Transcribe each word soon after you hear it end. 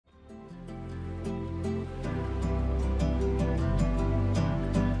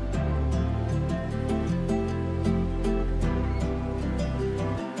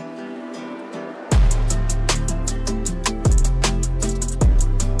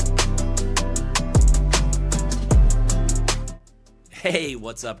Hey,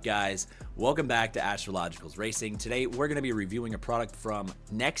 what's up guys? Welcome back to Astrologicals Racing. Today we're going to be reviewing a product from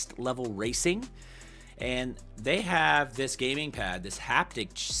Next Level Racing, and they have this gaming pad, this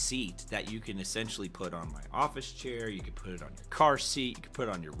haptic seat that you can essentially put on my office chair, you can put it on your car seat, you can put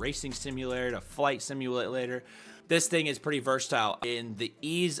it on your racing simulator, a flight simulator. This thing is pretty versatile in the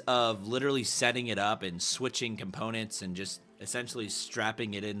ease of literally setting it up and switching components and just essentially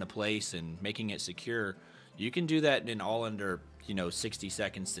strapping it into place and making it secure. You can do that in all under 60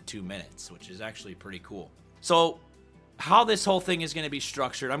 seconds to 2 minutes, which is actually pretty cool. So how this whole thing is going to be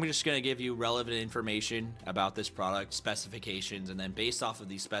structured, I'm just going to give you relevant information about this product, specifications, and then based off of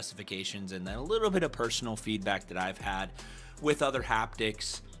these specifications and then a little bit of personal feedback that I've had with other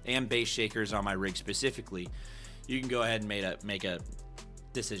haptics and base shakers on my rig specifically, you can go ahead and make a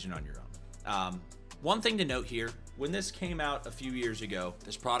decision on your own. One thing to note here, when this came out a few years ago,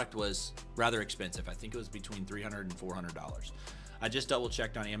 this product was rather expensive. I think it was between $300 and $400. I just double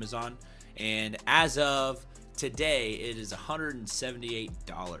checked on Amazon, and as of today, it is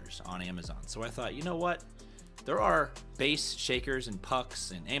 $178 on Amazon. So I thought, you know what? There are bass shakers and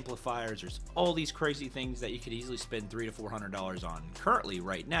pucks and amplifiers. There's all these crazy things that you could easily spend $300 to $400 on currently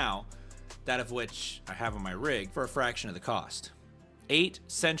right now, that of which I have on my rig for a fraction of the cost. 8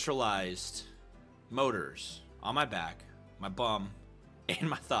 centralized motors on my back, my bum, and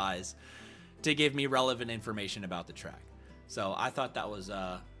my thighs to give me relevant information about the track. So I thought that was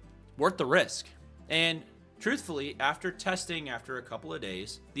worth the risk. And truthfully, after testing after a couple of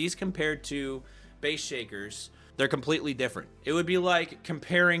days, these compared to bass shakers, they're completely different. It would be like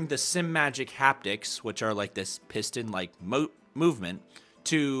comparing the SimHub haptics, which are like this piston-like movement,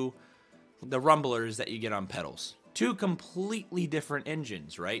 to the rumblers that you get on pedals. Two completely different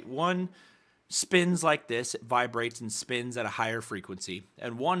engines, right? One spins like this, it vibrates and spins at a higher frequency,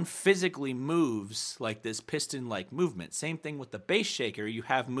 and one physically moves like this piston-like movement. Same thing with the bass shaker. You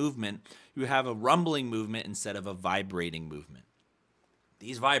have movement, you have a rumbling movement instead of a vibrating movement.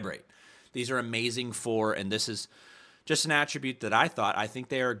 These vibrate. These are amazing for, and this is just an attribute that I think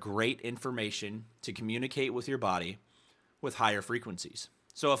they are great information to communicate with your body with higher frequencies.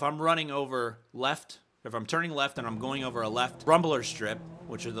 So if I'm running over left, if I'm turning left and I'm going over a left rumbler strip,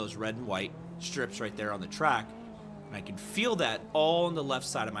 which are those red and white strips right there on the track, and I can feel that all on the left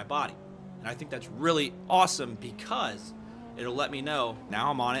side of my body. And I think that's really awesome because it'll let me know,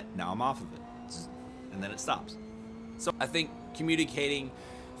 now I'm on it, now I'm off of it, and then it stops. So I think communicating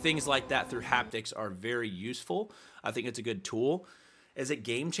things like that through haptics are very useful. I think it's a good tool. Is it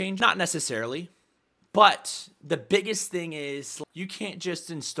game changing? Not necessarily, but the biggest thing is you can't just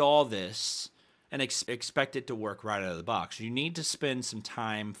install this and expect it to work right out of the box. You need to spend some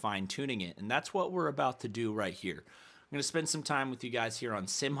time fine-tuning it, and that's what we're about to do right here. I'm going to spend some time with you guys here on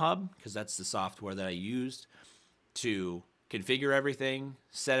SimHub, because that's the software that I used to configure everything,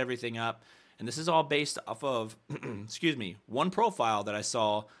 set everything up, and this is all based off of, excuse me, one profile that I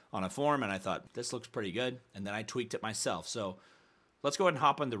saw on a forum, and I thought, this looks pretty good, and then I tweaked it myself. So let's go ahead and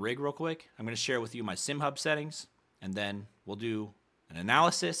hop on the rig real quick. I'm going to share with you my SimHub settings, and then we'll do an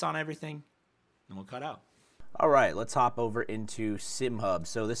analysis on everything, and we'll cut out. All right, let's hop over into SimHub.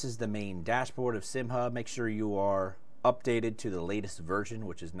 So this is the main dashboard of SimHub. Make sure you are updated to the latest version,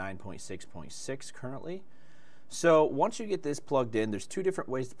 which is 9.6.6 currently. So once you get this plugged in, there's 2 different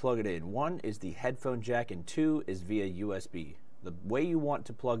ways to plug it in. One is the headphone jack, and 2 is via USB. The way you want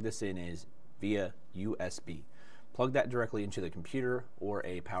to plug this in is via USB. Plug that directly into the computer or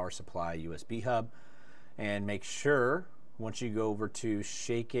a power supply USB hub, and make sure once you go over to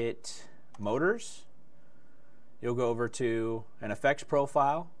Shake It Motors, you'll go over to an effects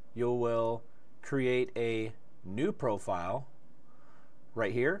profile. You will create a new profile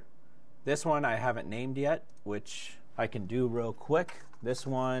right here. This one I haven't named yet, which I can do real quick. This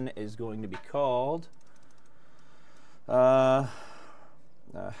one is going to be called haptic,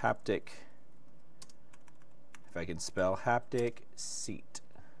 if I can spell, haptic seat.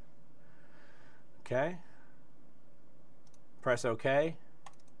 Okay, press OK,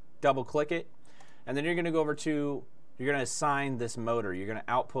 double click it, and then you're going to go over to, you're going to assign this motor, you're going to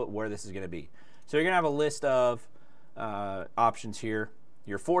output where this is going to be. So you're going to have a list of options here.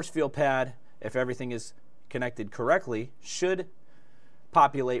 Your force field pad, if everything is connected correctly, should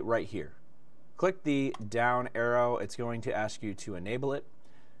populate right here. Click the down arrow. It's going to ask you to enable it.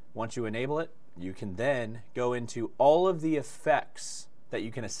 Once you enable it, you can then go into all of the effects that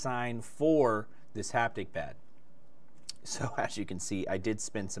you can assign for this haptic pad. So as you can see, I did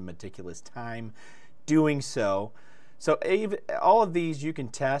spend some meticulous time doing so. So all of these you can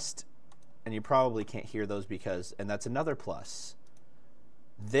test, and you probably can't hear those because, and that's another plus.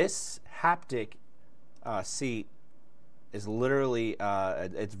 This haptic seat is literally,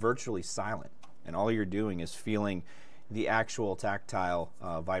 it's virtually silent. And all you're doing is feeling the actual tactile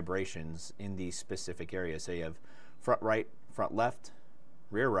vibrations in these specific areas. So you have front right, front left,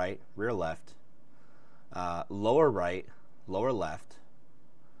 rear left, lower right, lower left,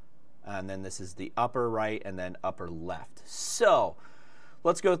 and then this is the upper right and then upper left. So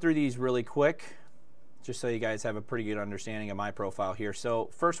let's go through these really quick, just so you guys have a pretty good understanding of my profile here. So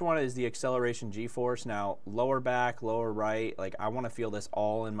first one is the acceleration G-force. Now lower back, lower right, like I want to feel this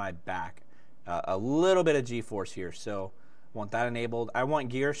all in my back. A little bit of G-force here, so I want that enabled. I want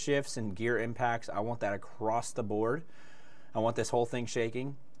gear shifts and gear impacts. I want that across the board. I want this whole thing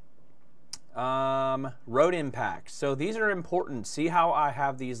shaking. Road impacts. So these are important. See how I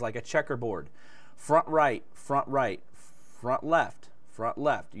have these like a checkerboard. Front right, front left, front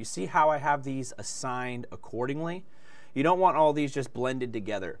left. You see how I have these assigned accordingly? You don't want all these just blended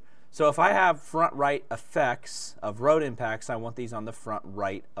together. So if I have front right effects of road impacts, I want these on the front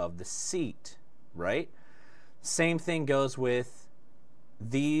right of the seat, right? Same thing goes with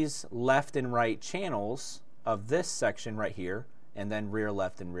these left and right channels of this section right here, and then rear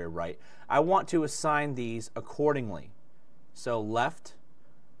left and rear right. I want to assign these accordingly. So left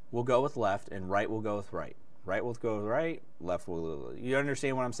will go with left, and right will go with right. Right will go with right, left will, you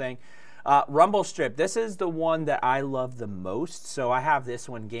understand what I'm saying? Rumble strip, this is the one that I love the most. So I have this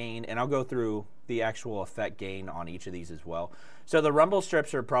one gain, and I'll go through the actual effect gain on each of these as well. So the rumble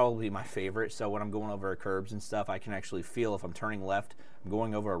strips are probably my favorite. So when I'm going over curbs and stuff, I can actually feel if I'm turning left, I'm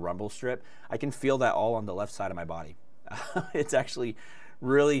going over a rumble strip, I can feel that all on the left side of my body. It's actually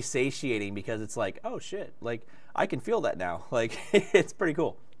really satiating because it's like, oh shit, like I can feel that now. Like it's pretty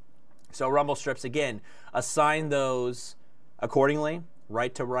cool. So rumble strips, again, assign those accordingly.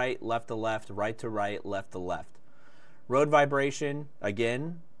 Right to right, left to left, right to right, left to left. Road vibration,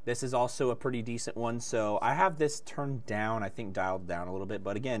 again, this is also a pretty decent one. So I have this turned down, I think dialed down a little bit,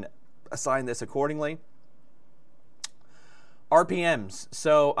 but again, assign this accordingly. RPMs,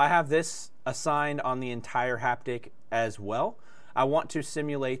 so I have this assigned on the entire haptic as well. I want to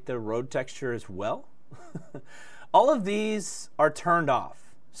simulate the road texture as well. All of these are turned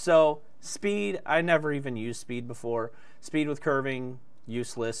off. So speed, I never even used speed before. Speed with curving,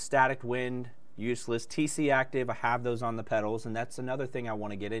 useless. Static wind, useless. TC active, I have those on the pedals, and that's another thing I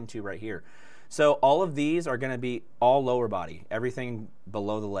want to get into right here. So all of these are going to be all lower body, everything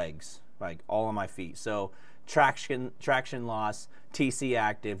below the legs, like all on my feet. So traction loss, TC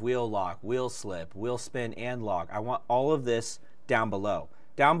active, wheel lock, wheel slip, wheel spin, and lock. I want all of this down below.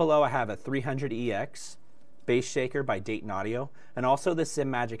 Down below I have a 300EX bass shaker by Dayton Audio, and also the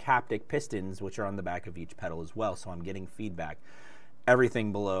SimMagic haptic pistons, which are on the back of each pedal as well, so I'm getting feedback.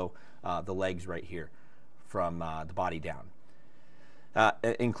 Everything below the legs right here from the body down,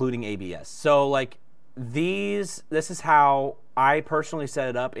 including ABS. So like this is how I personally set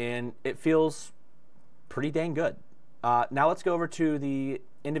it up, and it feels pretty dang good. Now let's go over to the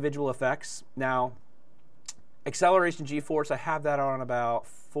individual effects. Now, acceleration G-force, I have that on about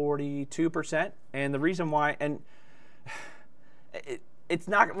 42%, and the reason why, and it's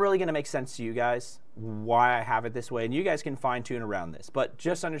not really going to make sense to you guys why I have it this way, and you guys can fine tune around this, but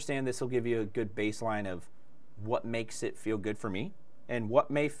just understand this will give you a good baseline of what makes it feel good for me, and what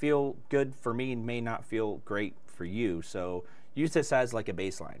may feel good for me and may not feel great for you. So use this as like a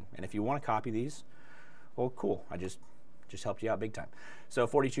baseline, and if you want to copy these, well, cool. I just helped you out big time. So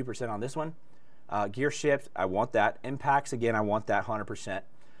 42% on this one. Gear shift, I want that. Impacts, again, I want that 100%.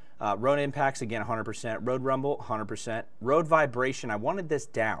 Road impacts, again, 100%. Road rumble, 100%. Road vibration, I wanted this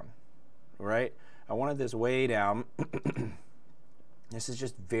down, right? I wanted this way down. This is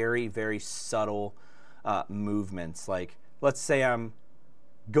just very, very subtle movements. Like, let's say I'm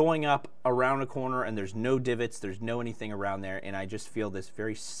going up around a corner and there's no divots, there's no anything around there, and I just feel this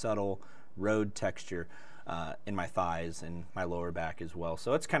very subtle road texture in my thighs and my lower back as well.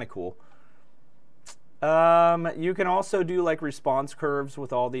 So it's kind of cool. You can also do like response curves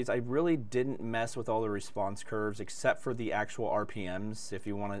with all these. I really didn't mess with all the response curves except for the actual RPMs. If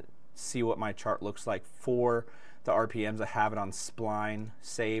you want to see what my chart looks like for the RPMs, I have it on spline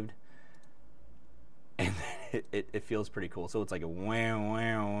saved, and it feels pretty cool. So it's like a wow,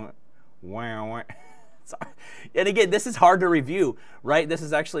 wow, wow, wow. And again, this is hard to review, right? This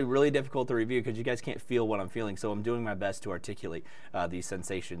is actually really difficult to review because you guys can't feel what I'm feeling. So I'm doing my best to articulate these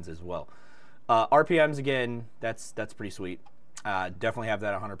sensations as well. RPMs, again, that's pretty sweet. Definitely have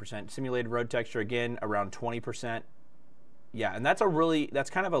that 100%. Simulated road texture, again, around 20%. Yeah, and that's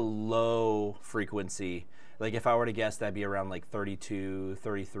kind of a low frequency. Like if I were to guess, that'd be around like 32,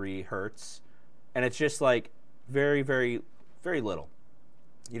 33 hertz. And it's just like very, very, very little.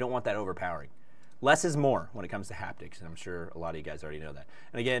 You don't want that overpowering. less is more when it comes to haptics, and I'm sure a lot of you guys already know that.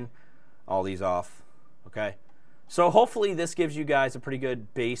 And again, all these off, okay? So hopefully this gives you guys a pretty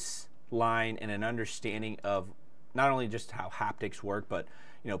good baseline and an understanding of not only just how haptics work, but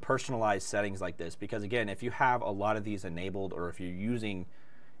personalized settings like this. Because again, if you have a lot of these enabled, or if you're using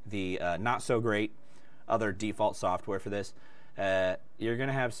the not so great other default software for this, you're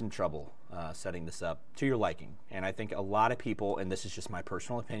gonna have some trouble setting this up to your liking. And I think a lot of people, and this is just my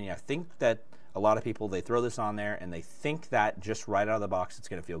personal opinion, I think that a lot of people, they throw this on there and they think that just right out of the box it's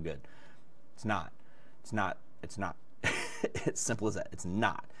gonna feel good. It's not. It's not. It's not. It's simple as that. It's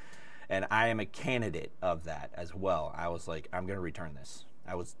not. And I am a candidate of that as well. I was like, I'm gonna return this.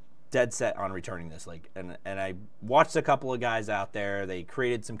 I was dead set on returning this. And I watched a couple of guys out there. They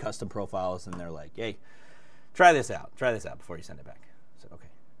created some custom profiles, and they're like, "Hey, try this out. Try this out before you send it back." So okay,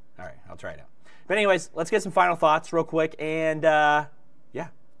 all right, I'll try it out. But anyways, let's get some final thoughts real quick, and yeah.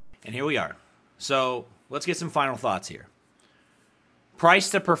 And here we are. So let's get some final thoughts here. Price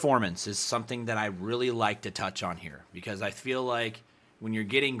to performance is something that I really like to touch on here, because I feel like when you're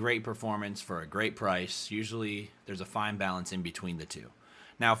getting great performance for a great price, usually there's a fine balance in between the two.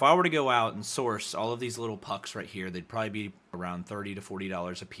 Now, if I were to go out and source all of these little pucks right here, they'd probably be around $30 to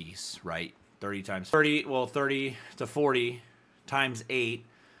 $40 a piece, right? 30 times 30, well, 30 to 40 times 8.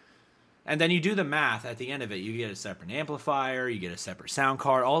 And then you do the math at the end of it. You get a separate amplifier, you get a separate sound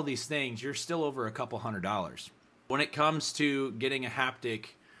card, all these things. You're still over a couple $100. When it comes to getting a haptic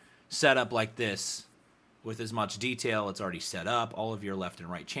setup like this, with as much detail, it's already set up. All of your left and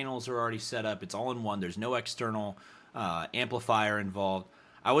right channels are already set up. It's all in one. There's no external amplifier involved.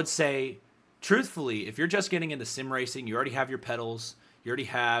 I would say, truthfully, if you're just getting into sim racing, you already have your pedals, you already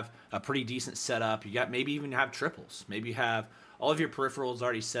have a pretty decent setup. You got maybe even have triples. Maybe you have all of your peripherals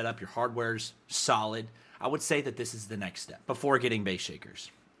already set up. Your hardware's solid. I would say that this is the next step before getting bass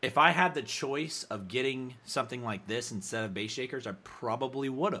shakers. If I had the choice of getting something like this instead of bass shakers, I probably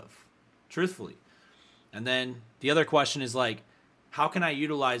would have, truthfully. And then the other question is like, how can I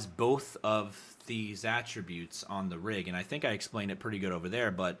utilize both of these attributes on the rig? And I think I explained it pretty good over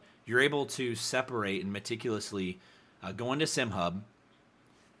there, but you're able to separate and meticulously go into SimHub,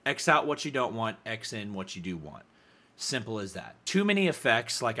 X out what you don't want, X in what you do want. Simple as that. Too many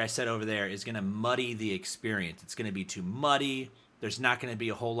effects, like I said over there, is going to muddy the experience. It's going to be too muddy. There's not going to be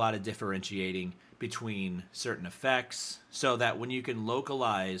a whole lot of differentiating between certain effects, so that when you can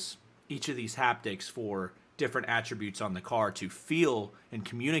localize each of these haptics for different attributes on the car to feel and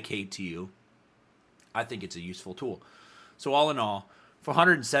communicate to you, I think it's a useful tool. So all in all, for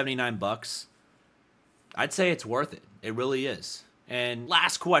 179 bucks, I'd say it's worth it. It really is. And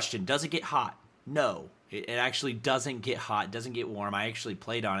last question, does it get hot? No, it actually doesn't get hot. It doesn't get warm. I actually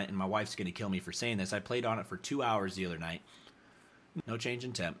played on it, and my wife's going to kill me for saying this. I played on it for 2 hours the other night. No change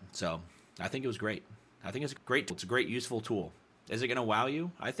in temp. So I think it was great. I think it's a great tool. It's a great, useful tool. Is it going to wow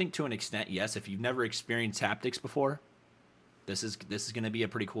you? I think to an extent, yes. If you've never experienced haptics before, this is going to be a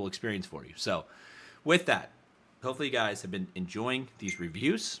pretty cool experience for you. So with that, hopefully you guys have been enjoying these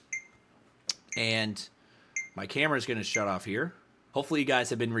reviews. And my camera is going to shut off here. Hopefully you guys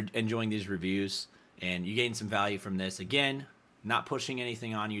have been enjoying these reviews and you gained some value from this. Again, not pushing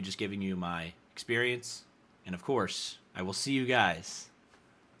anything on you, just giving you my experience. And of course, I will see you guys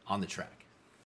on the track.